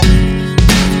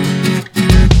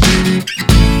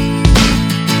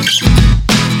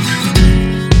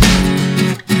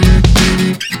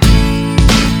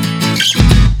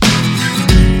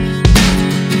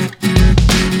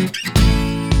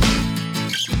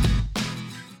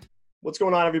What's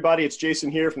going on, everybody? It's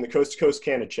Jason here from the Coast to Coast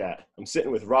Canna Chat. I'm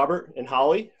sitting with Robert and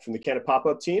Holly from the Canna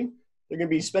Pop-Up team. They're going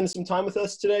to be spending some time with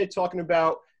us today talking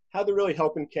about how they're really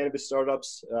helping cannabis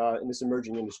startups in this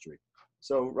emerging industry.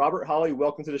 So, Robert, Holly,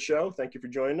 welcome to the show. Thank you for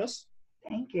joining us.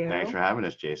 Thank you. Thanks for having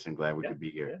us, Jason. Glad we could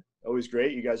be here. Yeah. Always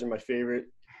great. You guys are my favorite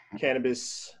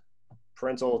cannabis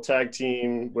parental tag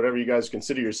team, whatever you guys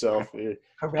consider yourself.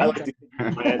 Parental.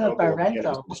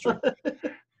 Parental.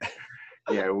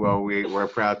 Yeah, well, we're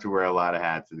proud to wear a lot of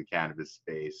hats in the cannabis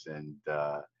space, and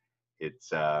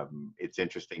it's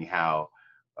interesting how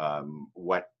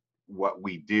what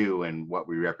we do and what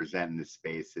we represent in this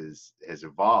space has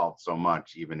evolved so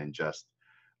much, even in just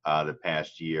the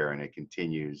past year, and it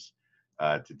continues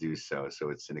to do so. So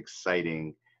it's an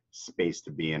exciting space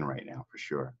to be in right now, for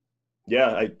sure.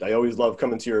 Yeah, I always love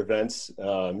coming to your events,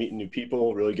 meeting new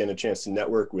people, really getting a chance to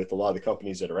network with a lot of the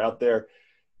companies that are out there.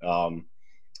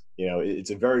 You know,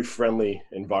 it's a very friendly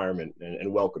environment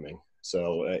and welcoming.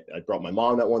 So I brought my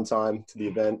mom that one time to the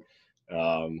event.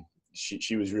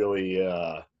 She was really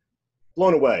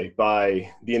blown away by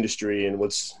the industry and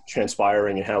what's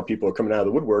transpiring and how people are coming out of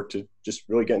the woodwork to just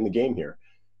really get in the game here.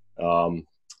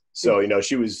 So, you know,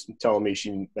 she was telling me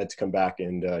she meant to come back,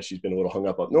 and she's been a little hung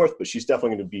up north, but she's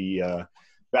definitely going to be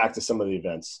back to some of the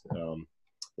events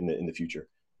in the future.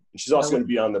 And she's also going to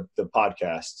be on the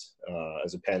podcast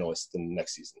as a panelist in the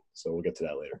next season. So we'll get to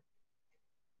that later.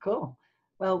 Cool.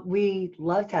 Well, we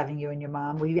loved having you and your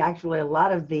mom. We actually, a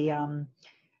lot of the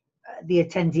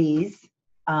attendees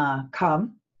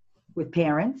come with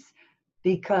parents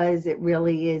because it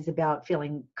really is about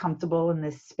feeling comfortable in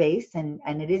this space, and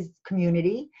it is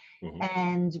community. Mm-hmm.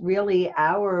 And really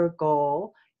our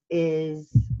goal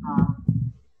is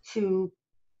to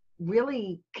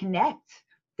really connect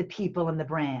the people and the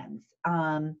brands,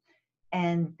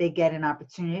 and they get an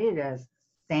opportunity to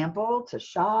sample, to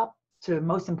shop, to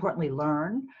most importantly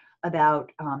learn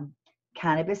about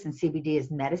cannabis and CBD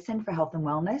as medicine for health and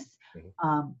wellness.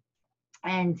 Mm-hmm.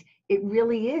 And it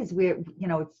really is,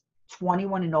 it's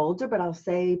 21 and older, but I'll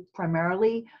say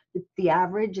primarily the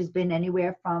average has been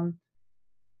anywhere from,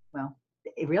 well,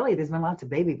 there's been lots of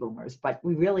baby boomers, but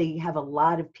we really have a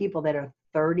lot of people that are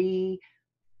 30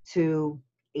 to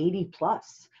 80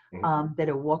 plus. Mm-hmm. That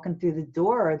are walking through the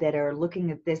door, that are looking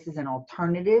at this as an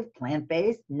alternative,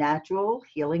 plant-based, natural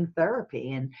healing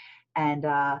therapy, and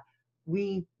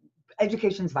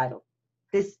education is vital.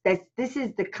 This is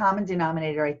the common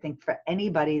denominator, I think, for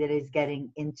anybody that is getting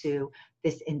into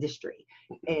this industry,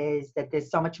 is that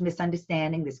there's so much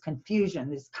misunderstanding, there's confusion,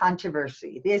 there's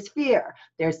controversy, there's fear,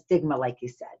 there's stigma, like you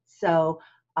said. So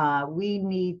we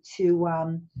need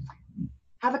to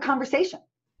have a conversation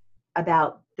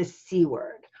about the C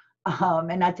word.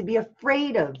 And not to be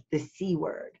afraid of the C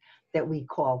word that we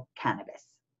call cannabis.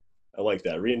 I like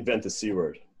that. Reinvent the C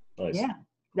word. Nice. Yeah,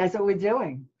 that's what we're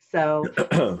doing. So,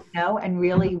 and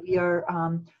really we are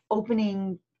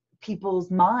opening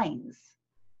people's minds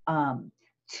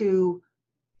to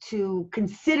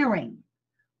considering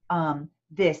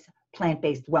this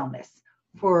plant-based wellness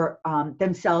for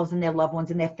themselves and their loved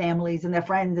ones and their families and their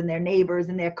friends and their neighbors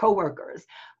and their coworkers,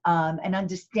 and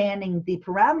understanding the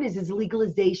parameters as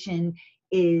legalization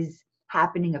is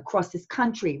happening across this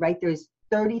country, right? There's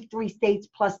 33 states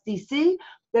plus DC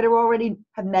that are already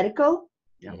have medical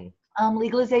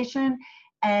legalization,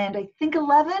 and I think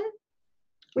 11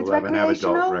 with 11 have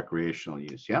adult recreational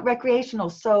use. Yeah, recreational.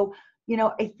 So,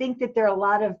 I think that there are a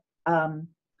lot of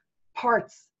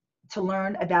parts to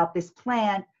learn about this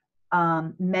plant.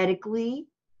 Medically,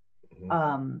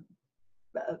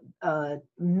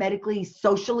 medically,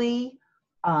 socially,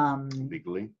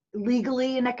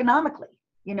 legally, and economically.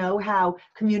 How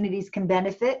communities can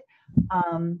benefit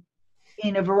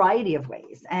in a variety of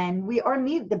ways. And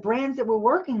the brands that we're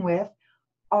working with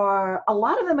a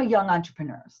lot of them are young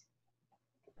entrepreneurs,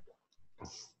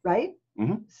 right?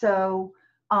 Mm-hmm. So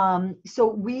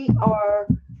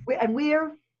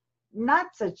we're not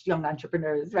such young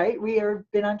entrepreneurs, right? We have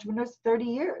been entrepreneurs 30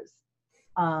 years,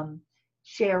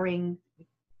 sharing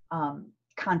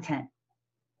content.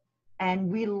 And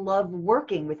we love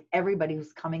working with everybody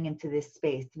who's coming into this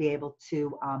space to be able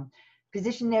to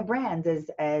position their brands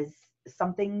as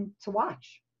something to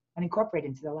watch and incorporate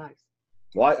into their lives.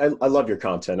 Well, I love your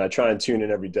content. I try and tune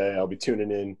in every day. I'll be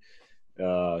tuning in,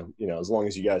 as long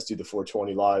as you guys do the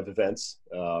 420 live events.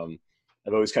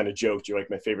 I've always kind of joked you're like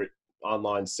my favorite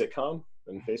online sitcom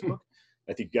on Facebook.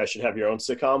 I think you guys should have your own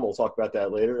sitcom. We'll talk about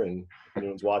that later. And if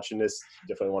anyone's watching this,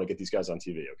 definitely want to get these guys on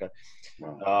TV. Okay.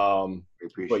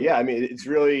 But yeah, I mean, it's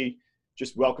really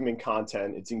just welcoming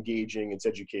content. It's engaging. It's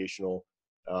educational.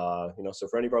 So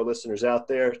for any of our listeners out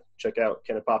there, check out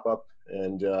Can It Pop Up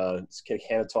and it's Can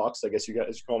It Talks, I guess you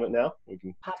guys are calling it now. We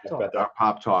can Pop talk Talk. about that.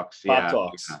 Pop Talks. Pop Yeah.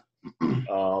 Talks.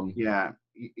 Yeah.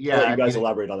 I'll let you guys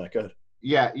elaborate on that. Go ahead.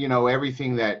 Yeah,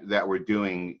 everything that we're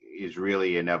doing is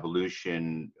really an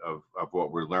evolution of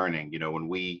what we're learning. When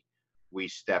we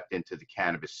stepped into the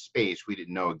cannabis space, we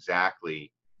didn't know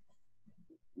exactly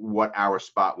what our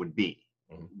spot would be.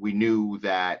 Mm-hmm. We knew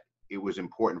that it was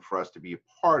important for us to be a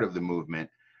part of the movement.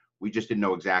 We just didn't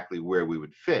know exactly where we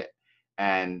would fit.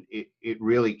 And it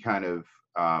really kind of,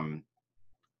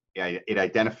 it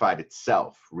identified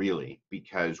itself really,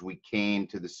 because we came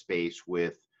to the space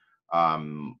with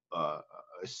a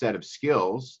set of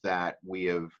skills that we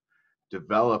have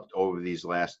developed over these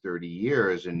last 30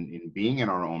 years in being in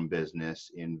our own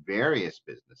business, in various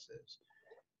businesses.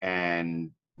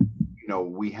 And,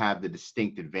 we have the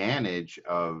distinct advantage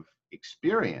of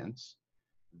experience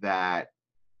that,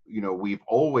 we've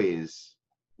always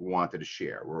wanted to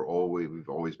share. We've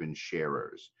always been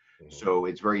sharers. Mm-hmm. So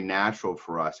it's very natural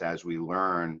for us as we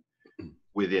learn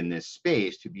within this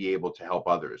space to be able to help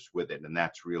others with it. And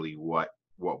that's really what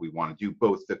we want to do,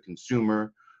 both the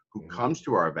consumer who Mm-hmm. comes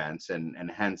to our events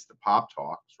and hence the Pop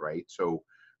Talks, right? So,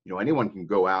 anyone can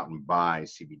go out and buy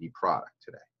CBD product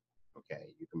today.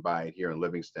 Okay. You can buy it here in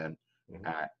Livingston Mm-hmm.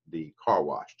 at the car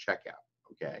wash checkout.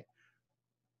 Okay.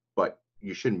 But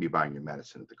you shouldn't be buying your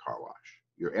medicine at the car wash.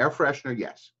 Your air freshener,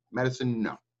 yes. Medicine,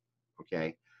 no.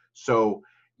 Okay. So,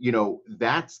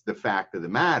 that's the fact of the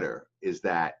matter, is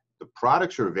that the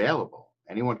products are available.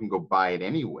 Anyone can go buy it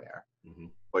anywhere. Mm-hmm.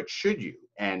 But should you?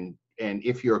 And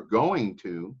if you're going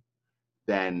to,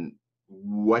 then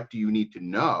what do you need to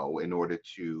know in order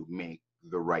to make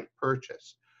the right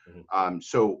purchase? Mm-hmm.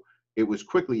 So it was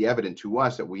quickly evident to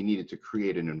us that we needed to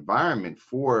create an environment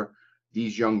for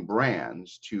these young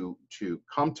brands to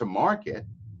come to market,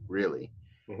 really,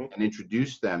 Mm-hmm. and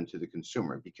introduce them to the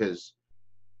consumer, because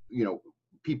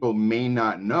people may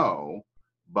not know,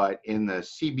 but in the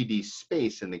CBD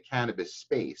space, in the cannabis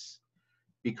space,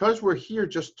 because we're here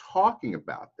just talking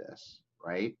about this,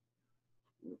 right?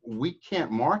 We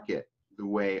can't market the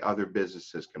way other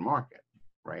businesses can market,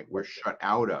 right? We're shut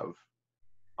out of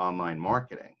online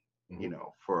marketing, Mm-hmm.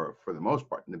 for the most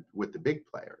part, with the big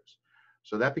players.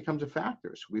 So that becomes a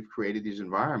factor. So we've created these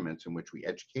environments in which we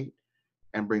educate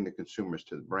and bring the consumers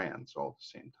to the brands all at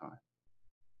the same time.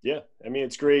 Yeah, I mean,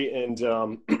 it's great. And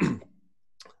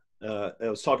I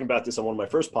was talking about this on one of my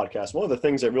first podcasts. One of the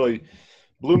things that really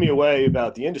blew me away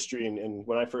about the industry and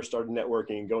when I first started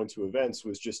networking and going to events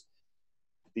was just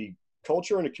the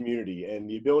culture in a community and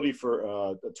the ability for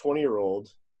a 20-year-old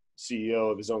CEO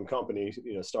of his own company,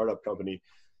 startup company,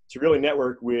 to really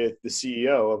network with the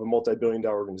CEO of a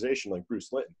multi-billion-dollar organization like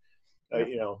Bruce Linton,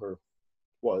 or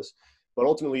was. But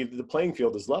ultimately, the playing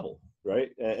field is level,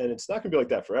 right? And it's not going to be like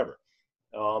that forever.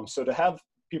 So to have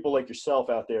people like yourself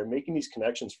out there making these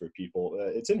connections for people,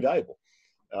 it's invaluable.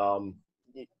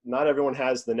 Not everyone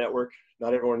has the network.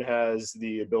 Not everyone has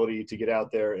the ability to get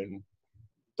out there and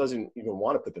doesn't even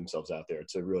want to put themselves out there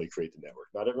to really create the network.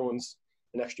 Not everyone's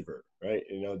an extrovert, right?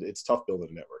 It's tough building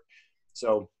a network.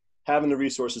 So having the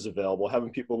resources available,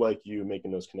 having people like you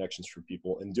making those connections for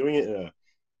people and doing it in a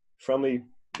friendly,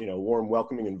 warm,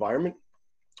 welcoming environment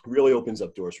really opens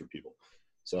up doors for people.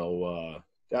 So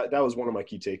that was one of my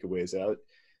key takeaways.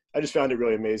 I just found it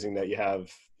really amazing that you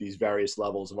have these various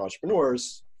levels of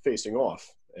entrepreneurs facing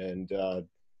off, and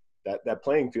that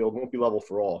playing field won't be level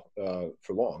for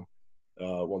long.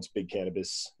 Once big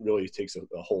cannabis really takes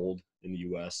a hold in the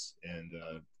U.S. and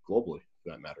globally,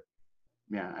 for that matter.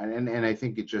 Yeah, and I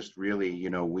think it just really,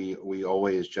 we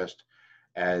always just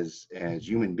as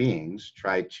human beings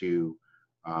try to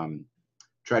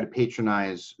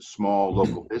patronize small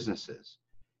local businesses,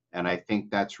 and I think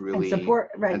that's really support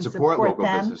local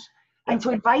them, business, and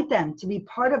to invite them to be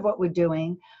part of what we're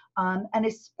doing, and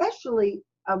especially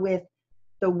with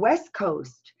the West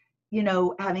Coast,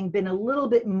 having been a little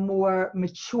bit more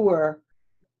mature,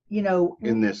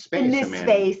 in this space.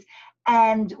 Space,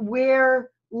 and we're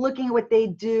looking at what they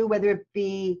do, whether it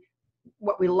be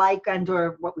what we like and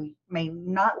or what we may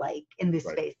not like in this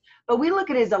space. But we look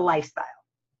at it as a lifestyle.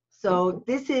 So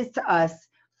this is, to us,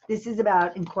 this is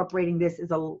about incorporating this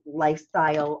as a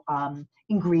lifestyle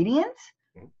ingredient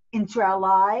into our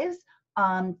lives,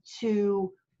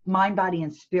 to mind, body,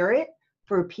 and spirit,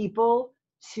 for people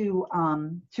to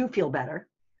feel better,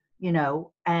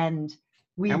 and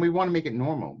we want to make it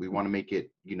normal. We want to make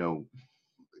it,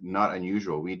 not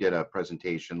unusual. We did a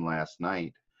presentation last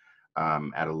night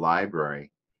at a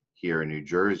library here in New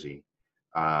Jersey,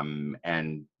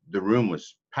 and the room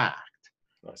was packed.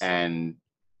 Nice. And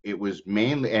it was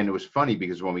mainly, and it was funny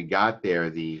because when we got there,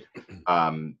 the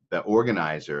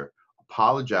organizer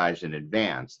apologized in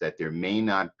advance that there may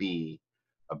not be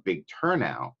a big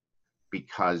turnout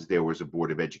because there was a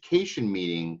Board of Education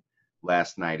meeting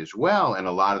last night as well, and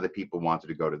a lot of the people wanted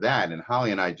to go to that. And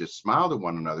Holly and I just smiled at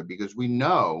one another because we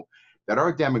know that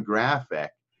our demographic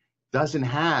doesn't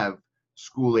have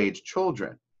school-age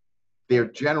children. They're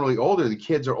generally older. The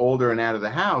kids are older and out of the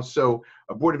house. So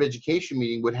a Board of Education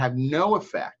meeting would have no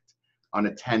effect on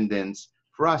attendance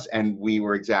for us. And we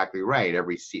were exactly right.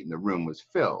 Every seat in the room was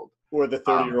filled. Or the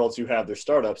 30-year-olds who have their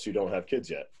startups who don't have kids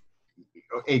yet.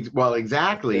 Well,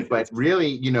 exactly. But really,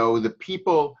 you know, the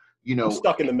people, you know, I'm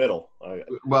stuck in the middle.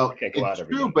 Well, I can't go out it's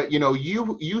every true, day. but you know,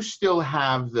 you still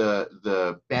have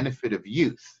the benefit of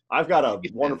youth. I've got a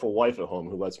wonderful wife at home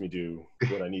who lets me do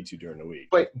what I need to during the week.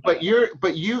 But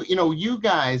you know, you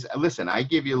guys, listen, I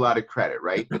give you a lot of credit,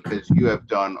 right? Because you have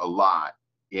done a lot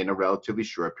in a relatively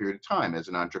short period of time as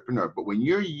an entrepreneur. But when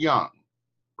you're young,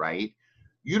 right,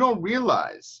 you don't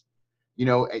realize, you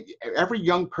know, every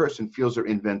young person feels they're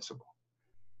invincible.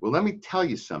 Well, let me tell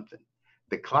you something.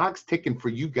 The clock's ticking for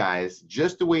you guys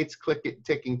just the way it's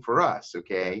ticking for us,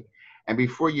 okay? And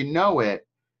before you know it,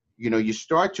 you know, you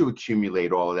start to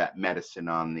accumulate all of that medicine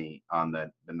on the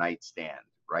nightstand,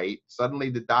 right? Suddenly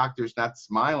the doctor's not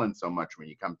smiling so much when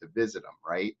you come to visit them,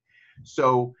 right?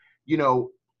 So, you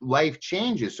know, life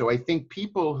changes. So I think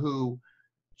people who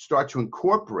start to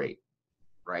incorporate,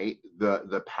 right,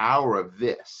 the power of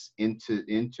this into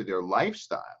their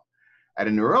lifestyle at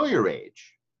an earlier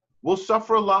age will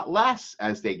suffer a lot less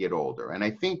as they get older. And I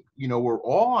think, you know, we're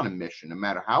all on a mission, no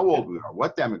matter how old we are,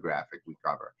 what demographic we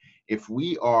cover. If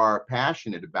we are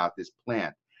passionate about this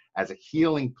plant as a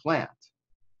healing plant,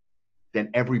 then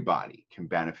everybody can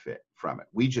benefit from it.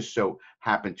 We just so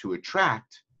happen to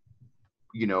attract,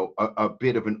 you know, a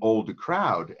bit of an older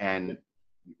crowd. And,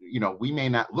 you know, we may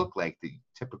not look like the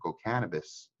typical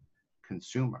cannabis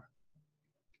consumer.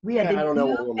 We are the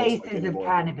new faces like of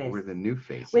cannabis. We're the new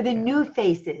faces. We're the new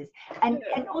faces. And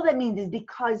all that means is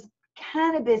because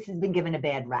cannabis has been given a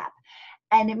bad rap.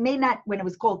 And it may not, when it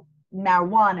was called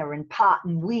marijuana and pot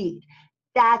and weed,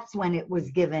 that's when it was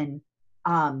given,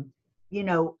 you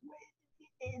know,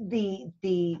 the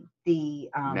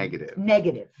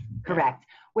negative, correct.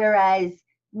 Whereas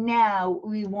now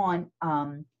we want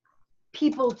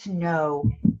people to know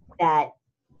that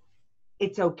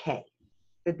it's okay,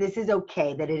 that this is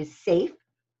okay, that it is safe.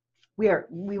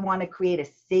 We want to create a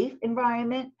safe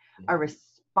environment, a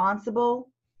responsible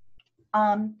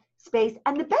space.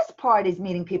 And the best part is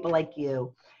meeting people like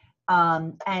you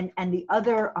and the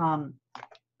other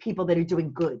people that are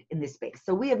doing good in this space.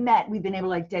 So we've been able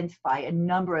to identify a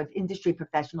number of industry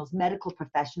professionals, medical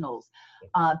professionals,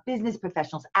 business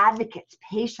professionals, advocates,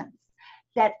 patients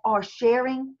that are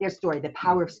sharing their story, the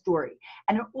power of story,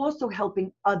 and are also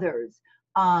helping others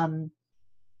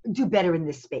do better in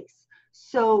this space.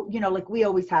 So, you know, like we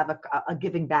always have a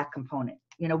giving back component.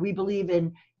 You know, we believe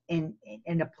in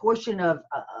a portion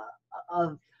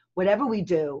of whatever we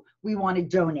do, we want to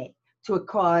donate to a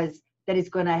cause that is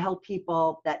going to help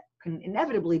people that can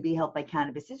inevitably be helped by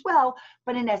cannabis as well.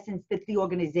 But in essence, that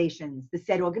the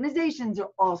said organizations are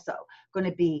also going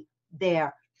to be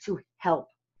there to help,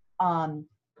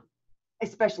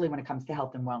 especially when it comes to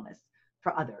health and wellness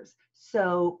for others.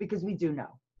 So, because we do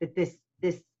know that this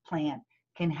plant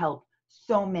can help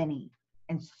so many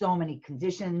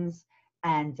conditions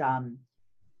and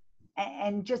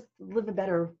just live a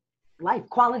better life,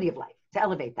 quality of life, to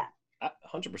elevate that.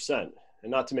 100%. And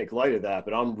not to make light of that,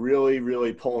 but I'm really,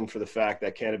 really pulling for the fact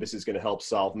that cannabis is going to help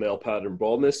solve male pattern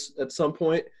baldness at some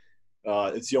point.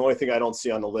 It's the only thing I don't see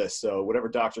on the list. So whatever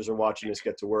doctors are watching this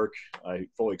get to work, I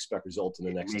fully expect results in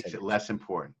the next 10 years. Makes it less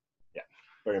important. Yeah,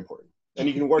 very important. And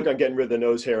you can work on getting rid of the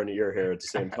nose hair and the ear hair at the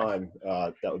same time.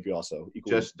 That would be also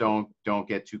equally. Just don't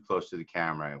get too close to the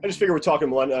camera. I just figure we're talking,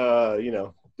 you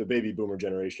know, the baby boomer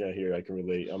generation out here. I can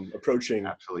relate. I'm approaching.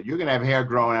 Absolutely. You're going to have hair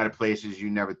growing out of places you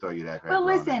never thought you'd have hair. Well,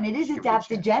 listen, it is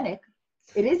adaptogenic.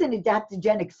 It is an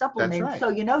adaptogenic supplement. That's right. So,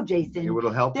 you know, Jason. It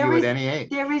will help you at any age.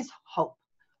 There is hope.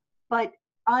 But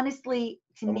honestly,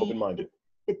 to me, open-minded.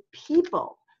 The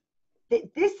people,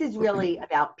 this is really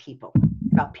about people.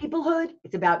 About peoplehood,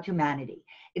 it's about humanity.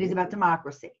 It is about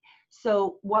democracy.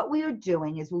 So what we are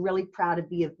doing is we're really proud of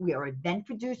we are event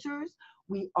producers.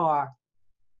 We are,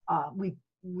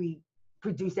 we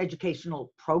produce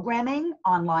educational programming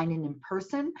online and in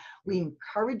person. We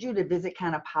encourage you to visit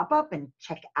Canna Pop-Up and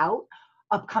check out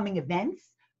upcoming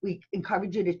events. We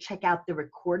encourage you to check out the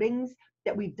recordings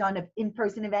that we've done of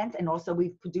in-person events, and also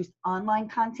we've produced online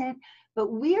content,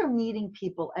 but we are meeting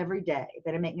people every day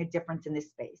that are making a difference in this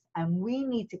space. And we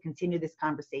need to continue this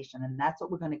conversation. And that's what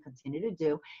we're going to continue to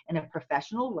do in a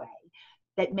professional way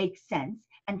that makes sense,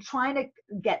 and trying to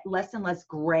get less and less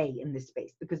gray in this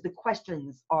space, because the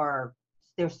questions are,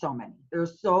 there's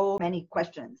so many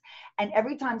questions. And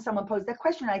every time someone poses that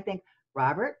question, I think,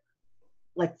 Robert,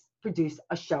 let's produce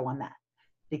a show on that,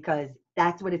 because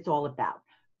that's what it's all about.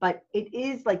 But it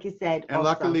is, like you said, and also,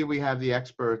 luckily we have the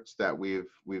experts that we've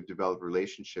developed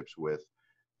relationships with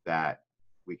that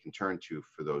we can turn to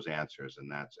for those answers, and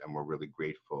we're really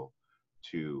grateful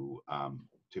to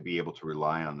be able to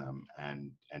rely on them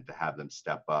and to have them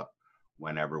step up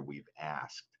whenever we've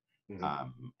asked,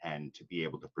 and to be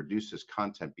able to produce this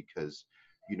content, because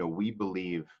we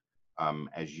believe,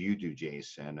 as you do,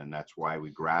 Jason, and that's why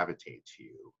we gravitate to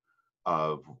you,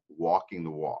 of walking the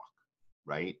walk,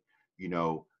 right?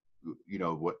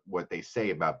 What they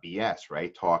say about BS,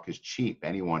 right? Talk is cheap.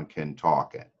 Anyone can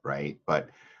talk it, right? But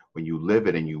when you live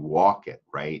it and you walk it,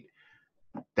 right?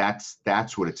 That's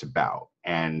what it's about.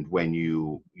 And when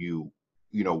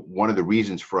one of the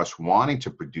reasons for us wanting to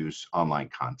produce online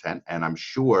content, and I'm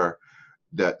sure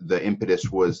that the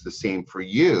impetus was the same for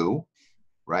you,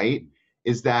 right?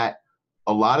 Is that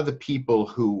a lot of the people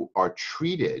who are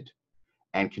treated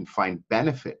and can find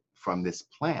benefit from this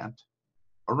plant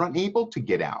are unable to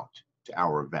get out to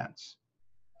our events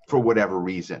for whatever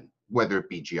reason, whether it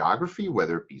be geography,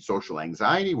 whether it be social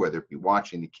anxiety, whether it be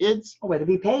watching the kids, or whether it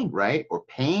be pain, right? Or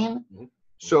pain.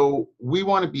 So we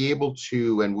want to be able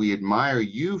to, and we admire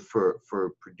you for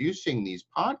producing these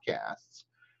podcasts,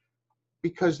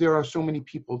 because there are so many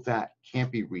people that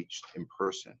can't be reached in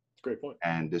person. Great point.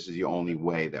 And this is the only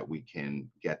way that we can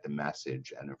get the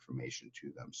message and information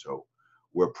to them. So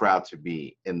we're proud to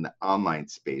be in the online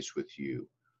space with you,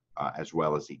 as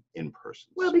well as the in-person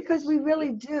Well, space. because we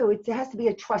really do. It has to be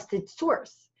a trusted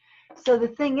source. So the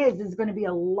thing is, there's going to be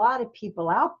a lot of people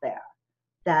out there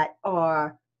that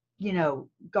are,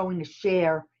 going to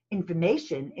share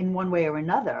information in one way or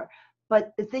another.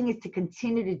 But the thing is to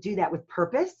continue to do that with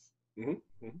purpose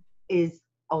is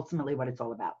ultimately what it's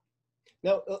all about.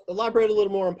 Now, elaborate a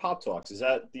little more on Pop Talks. Is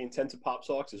that the intent of Pop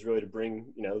Talks, is really to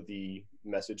bring, the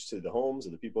message to the homes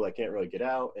of the people that can't really get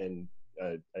out? And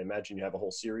I imagine you have a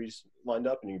whole series lined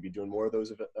up, and you'll be doing more of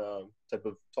those type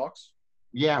of talks?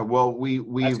 Yeah, well, we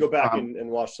Let's go back and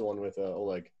watch the one with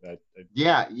Oleg.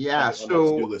 Yeah.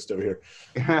 So to-do list over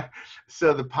here.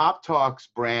 So the Pop Talks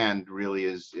brand really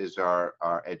is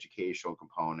our educational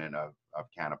component of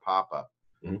Canna Papa.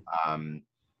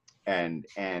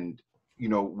 And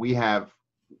we have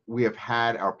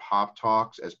had our Pop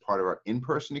Talks as part of our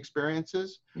in-person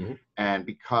experiences, and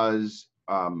because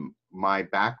my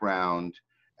background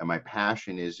and my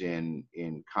passion is in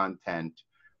content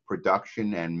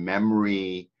production and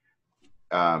memory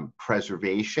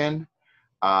preservation,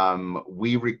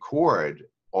 we record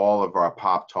all of our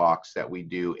Pop Talks that we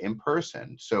do in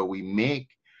person. So we make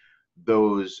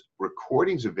those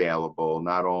recordings available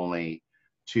not only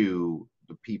to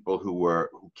the people who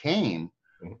came,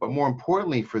 but more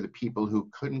importantly for the people who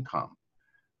couldn't come.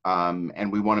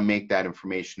 And we want to make that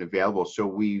information available. So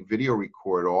we video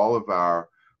record all of our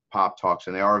Pop Talks,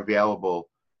 and they are available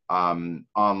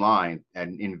online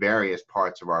and in various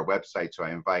parts of our website. So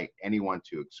I invite anyone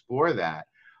to explore that.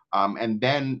 And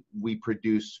then we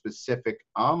produce specific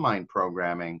online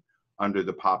programming under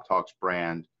the Pop Talks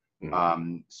brand,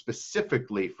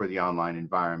 specifically for the online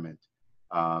environment.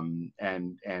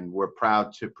 And we're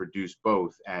proud to produce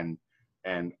both. And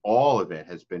all of it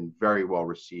has been very well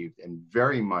received and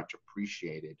very much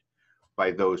appreciated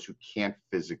by those who can't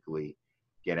physically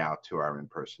get out to our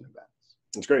in-person events.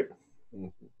 It's great.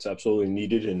 It's absolutely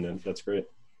needed, and that's great.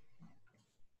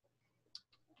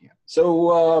 Yeah.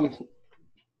 So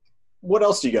what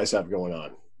else do you guys have going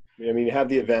on? I mean, you have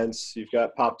the events, you've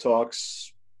got Pop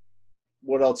Talks.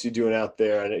 What else are you doing out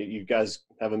there? I know you guys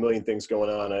have a million things going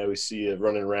on. I always see you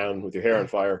running around with your hair on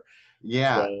fire.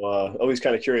 Yeah. So always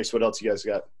kind of curious what else you guys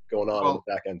got going on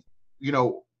the back end.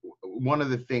 One of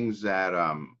the things that,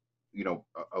 a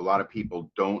lot of people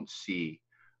don't see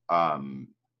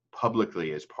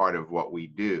publicly as part of what we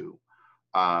do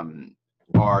and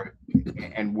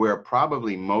we're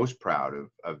probably most proud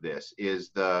of this,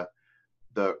 is the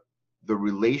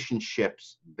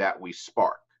relationships that we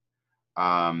spark.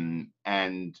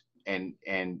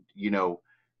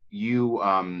 You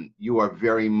are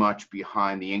very much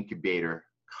behind the incubator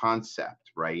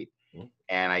concept, right?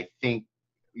 And I think,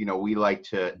 we like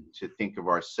to think of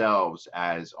ourselves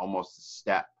as almost a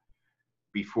step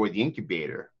before the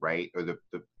incubator, right? Or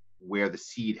where the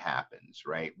seed happens,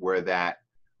 right? Where that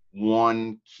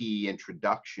one key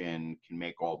introduction can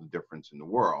make all the difference in the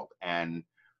world. And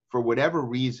for whatever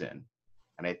reason,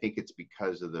 and I think it's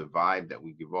because of the vibe that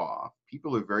we give off,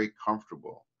 people are very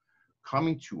comfortable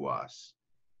coming to us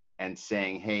and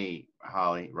saying, hey,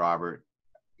 Holly, Robert,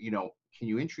 can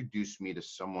you introduce me to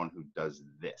someone who does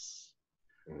this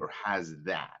or has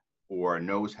that or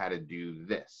knows how to do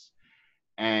this?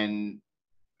 And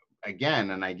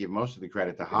again, and I give most of the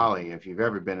credit to Holly, if you've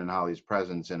ever been in Holly's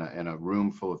presence in a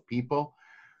room full of people,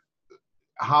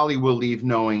 Holly will leave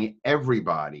knowing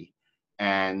everybody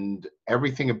and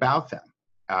everything about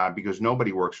them, because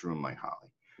nobody works room like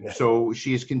Holly. Yeah. So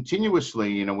she is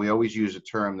continuously, we always use a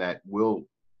term that will,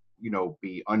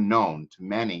 be unknown to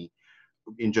many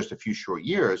in just a few short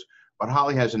years, but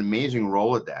Holly has an amazing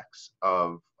Rolodex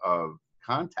of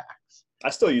contacts. I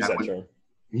still use that term.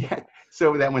 Yeah.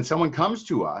 So that when someone comes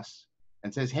to us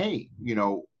and says, hey,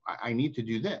 I need to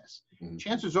do this,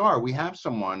 chances are we have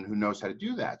someone who knows how to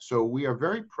do that. So we are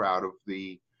very proud of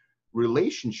the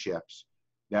relationships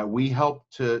that we help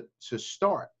to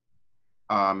start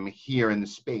here in the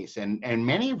space, and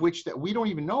many of which that we don't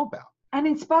even know about. And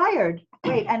inspired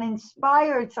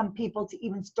some people to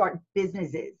even start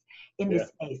businesses in this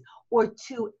space, or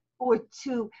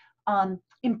to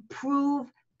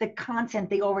improve the content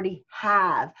they already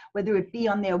have, whether it be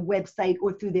on their website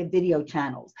or through their video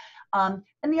channels. And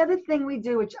the other thing we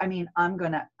do, which I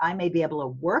may be able to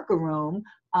work a room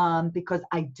because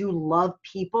I do love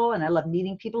people and I love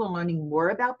meeting people and learning more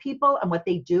about people and what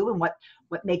they do and what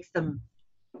makes them,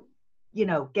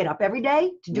 get up every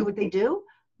day to do what they do.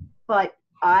 But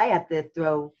I have to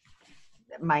throw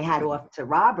my hat off to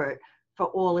Robert for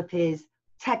all of his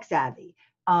tech savvy.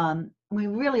 We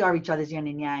really are each other's yin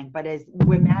and yang, but as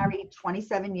we're married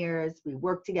 27 years, we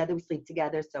work together, we sleep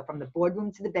together. So from the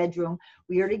boardroom to the bedroom,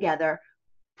 we are together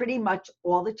pretty much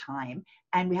all the time,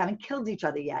 and we haven't killed each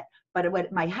other yet. But what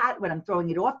I'm throwing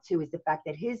it off to is the fact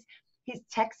that his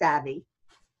tech savvy,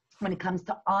 when it comes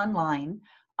to online,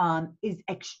 is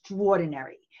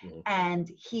extraordinary.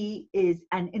 And he is,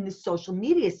 and in the social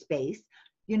media space,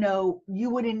 you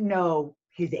wouldn't know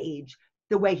his age,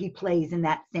 the way he plays in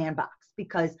that sandbox,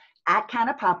 because at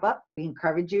Canna Pop-Up, we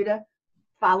encourage you to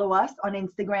follow us on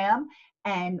Instagram,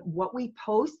 and what we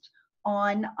post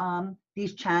on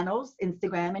these channels,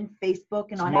 Instagram and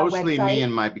Facebook, and it's on our website. Mostly me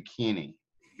and my bikini,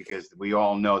 because we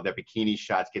all know that bikini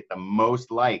shots get the most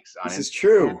likes on Instagram. This is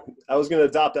true. I was going to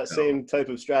adopt that same type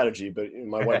of strategy, but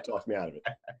my wife talked me out of it.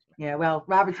 Yeah, well,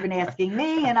 Robert's been asking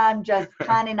me, and I'm just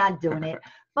kind of not doing it.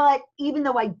 But even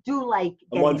though I do like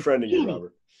I'm unfriending you,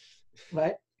 Robert.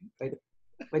 What?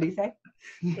 What do you say?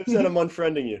 I said I'm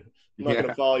unfriending you. I'm not going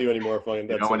to follow you ananymore. If I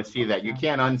don't want to see that. You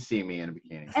can't unsee me in a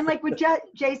bikini. And like what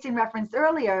Jason referenced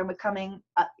earlier, and we're coming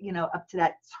up, up to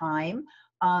that time.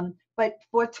 But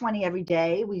 4:20 every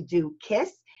day, we do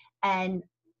KISS, and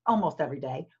almost every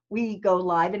day we go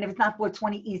live. And if it's not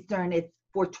 4:20 Eastern, it's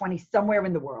 4:20 somewhere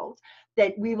in the world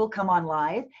that we will come on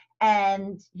live.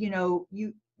 And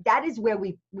that is where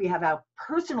we have our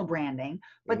personal branding.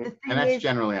 But the thing and that's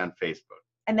generally on Facebook.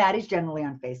 And that is generally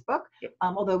on Facebook. Yep.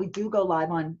 Although we do go live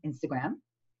on Instagram,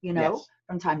 yes,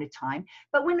 from time to time.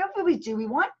 But whenever we do,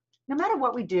 no matter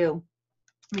what we do,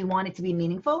 we want it to be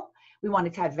meaningful. We want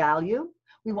it to have value.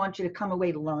 We want you to come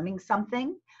away learning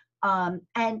something. And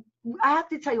I have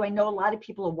to tell you, I know a lot of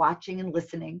people are watching and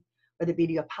listening, whether it be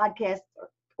to your podcast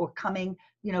or coming,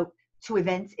 to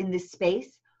events in this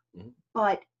space.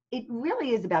 But it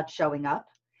really is about showing up.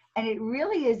 And it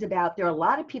really is about, there are a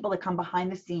lot of people that come behind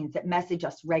the scenes that message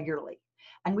us regularly.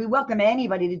 And we welcome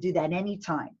anybody to do that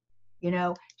anytime.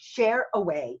 Share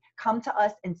away, come to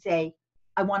us and say,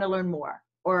 I want to learn more,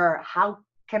 or how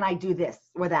can I do this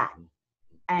or that?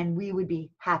 And we would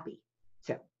be happy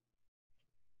to.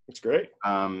 That's great.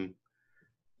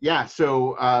 Yeah.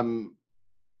 So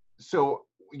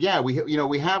yeah,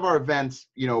 we have our events,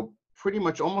 pretty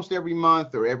much almost every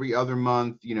month or every other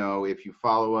month. If you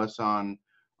follow us on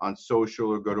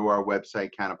social or go to our website,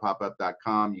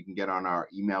 cannapopup.com, you can get on our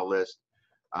email list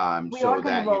so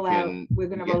that you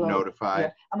can get notified.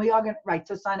 Yeah. And we are going to,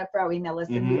 so sign up for our email list.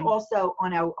 And we also,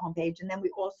 on our homepage, and then we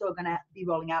also are going to be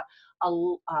rolling out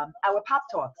our Pop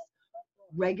Talks,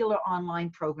 regular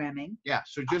online programming. Yeah.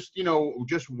 So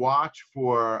just watch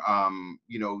for,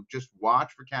 just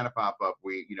watch for Canna Pop-Up.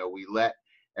 We let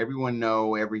everyone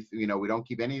know everything, we don't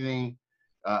keep anything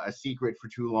a secret for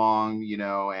too long,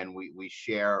 and we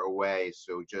share away.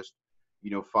 So just,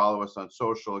 follow us on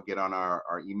social, get on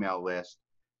our email list,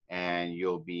 and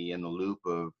you'll be in the loop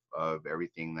of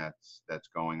everything that's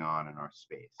going on in our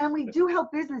space. And we do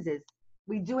help businesses.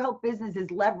 We do help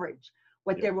businesses leverage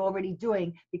what they're already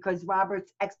doing, because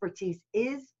Robert's expertise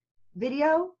is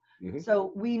video, Mm-hmm.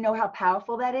 So we know how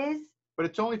powerful that is. But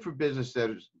it's only for businesses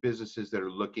that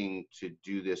are looking to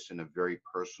do this in a very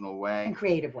personal way, And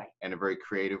creative way. in a very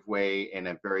creative way, in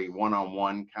a very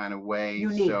one-on-one kind of way.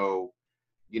 Unique. So,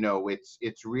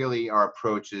 it's really, our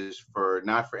approach is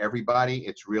not for everybody.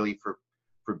 It's really for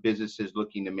businesses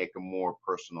looking to make a more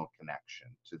personal connection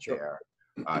to Sure.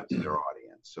 their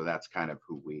audience. So that's kind of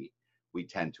who we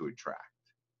tend to attract.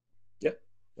 Yeah,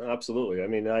 absolutely. I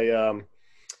mean,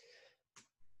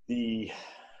 the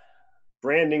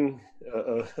branding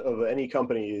of any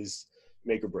company is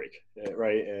make or break,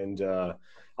 right? And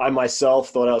I myself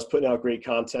thought I was putting out great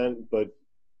content, but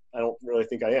I don't really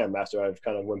think I am after I've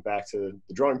kind of went back to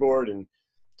the drawing board, and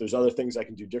there's other things I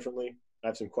can do differently. I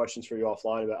have some questions for you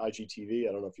offline about IGTV.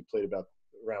 I don't know if you played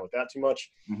around with that too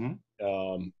much.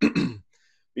 Mm-hmm.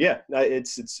 Yeah,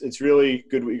 it's really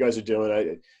good what you guys are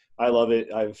doing. I love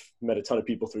it. I've met a ton of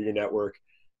people through your network.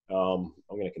 I'm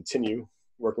going to continue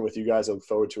working with you guys. I look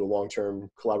forward to a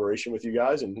long-term collaboration with you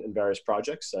guys and various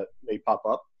projects that may pop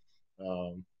up,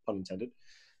 pun intended,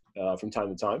 from time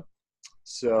to time.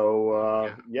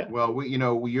 So, yeah. Well,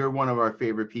 you're one of our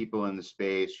favorite people in the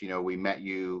space. We met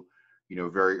you,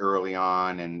 very early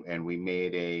on, and we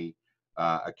made a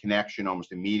connection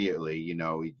almost immediately.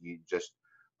 You just,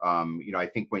 I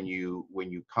think when you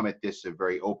come at this a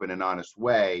very open and honest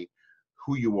way,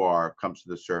 who you are comes to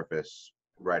the surface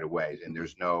right away, and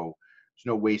there's no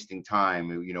wasting time.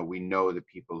 We know the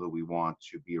people who we want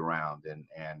to be around,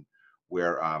 and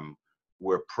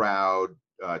we're proud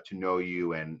to know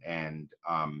you, and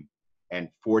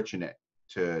fortunate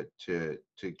to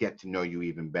get to know you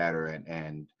even better,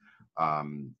 and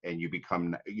you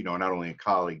become, not only a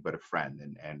colleague but a friend.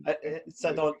 And it's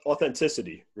that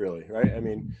authenticity, really, right? I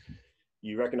mean,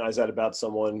 you recognize that about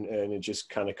someone, and it just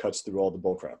kind of cuts through all the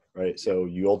bullcrap, right? So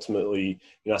you're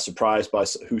not surprised by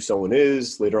who someone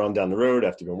is later on down the road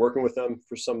after you've been working with them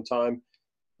for some time.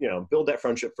 Build that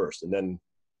friendship first, and then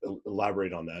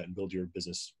elaborate on that and build your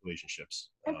business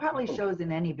relationships. It probably shows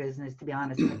in any business, to be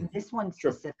honest. But in this one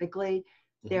specifically,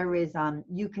 there is,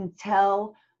 you can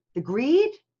tell the greed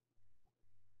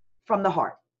from the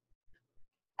heart.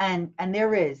 And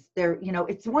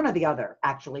it's one or the other,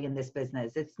 actually, in this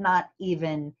business. It's not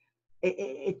even,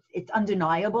 it's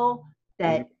undeniable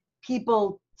that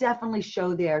people definitely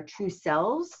show their true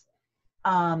selves.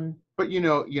 But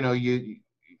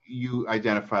you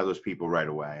identify those people right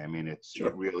away. I mean, it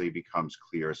really becomes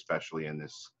clear, especially in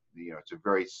this, it's a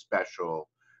very special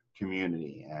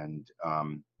community, and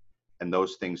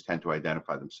those things tend to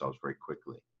identify themselves very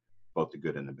quickly, both the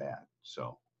good and the bad.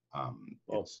 So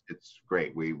it's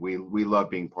great. We love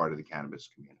being part of the cannabis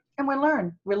community. And we're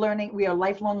learning. We are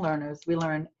lifelong learners. We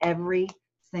learn every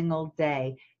single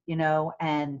day,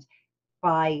 and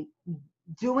by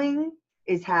doing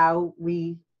is how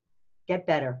we get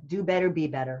better, do better, be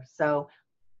better. So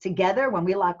together, when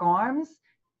we lock arms,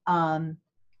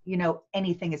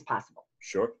 anything is possible.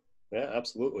 Sure. Yeah,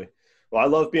 absolutely. Well, I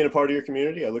love being a part of your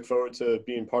community. I look forward to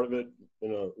being part of it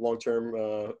in a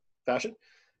long-term fashion.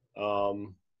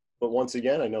 But once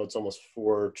again, I know it's almost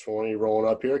 4:20 rolling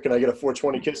up here. Can I get a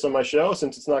 4:20 kiss on my show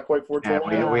since it's not quite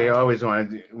 4:20? Yeah, we always want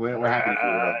to. We're happy to do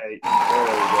that. There we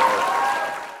go.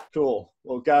 Cool.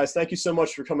 Well, guys, thank you so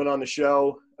much for coming on the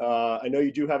show. I know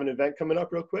you do have an event coming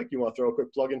up real quick. You want to throw a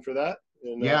quick plug in for that?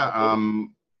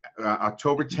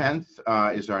 October 10th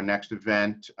is our next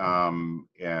event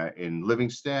in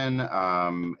Livingston.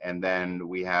 And then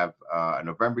we have a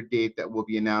November date that we'll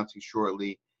be announcing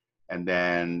shortly. And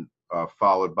then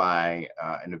followed by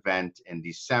an event in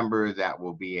December that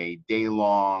will be a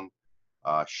day-long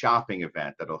shopping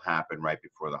event that'll happen right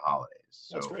before the holidays.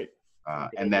 So, that's great.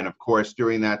 And then, of course,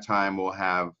 during that time, we'll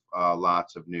have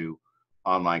lots of new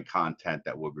online content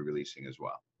that we'll be releasing as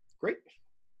well. Great.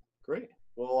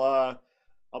 Well,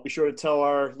 I'll be sure to tell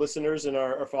our listeners and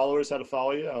our followers how to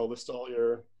follow you. I'll list all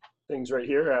your things right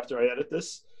here after I edit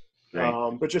this.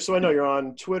 But just so I know, you're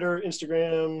on Twitter,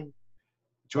 Instagram.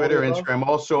 Instagram,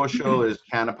 all social is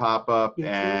CannaPopUp,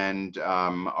 and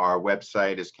our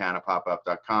website is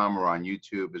cannapopup.com. We're on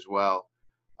YouTube as well.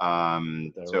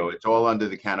 So it's all under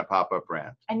the CannaPopUp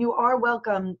brand. And you are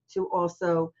welcome to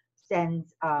also send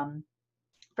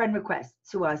friend requests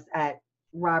to us at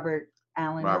Robert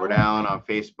Allen on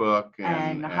Facebook,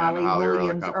 and Holly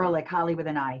Williams Ehrlich, Holly with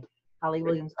an I, Holly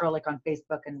Williams Ehrlich on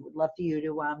Facebook, and would love for you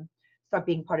to start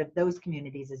being part of those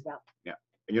communities as well. Yeah.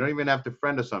 And you don't even have to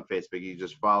friend us on Facebook. You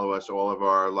just follow us. All of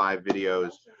our live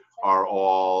videos are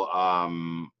all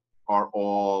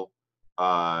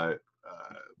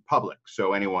public,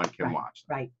 so anyone can watch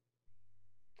them. Right.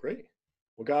 Great.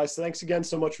 Well, guys, thanks again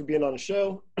so much for being on the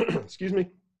show. Excuse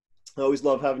me. I always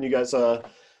love having you guys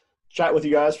chat with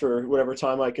you guys for whatever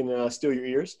time I can steal your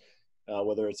ears,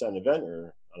 whether it's at an event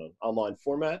or on an online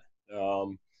format.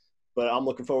 But I'm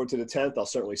looking forward to the 10th. I'll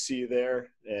certainly see you there,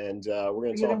 and we're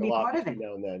going to talk a lot between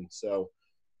now and then. So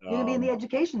you're going to be in the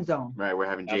education zone. Right, we're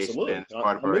having Jason. Absolutely.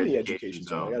 I'm in the education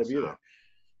zone. I got to be there.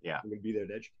 Yeah. I'm going to be there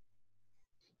to educate.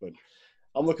 But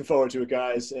I'm looking forward to it,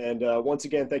 guys. And once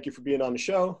again, thank you for being on the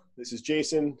show. This is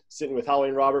Jason, sitting with Holly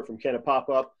and Robert from Can It Pop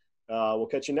Up. We'll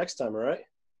catch you next time, all right?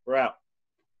 We're out.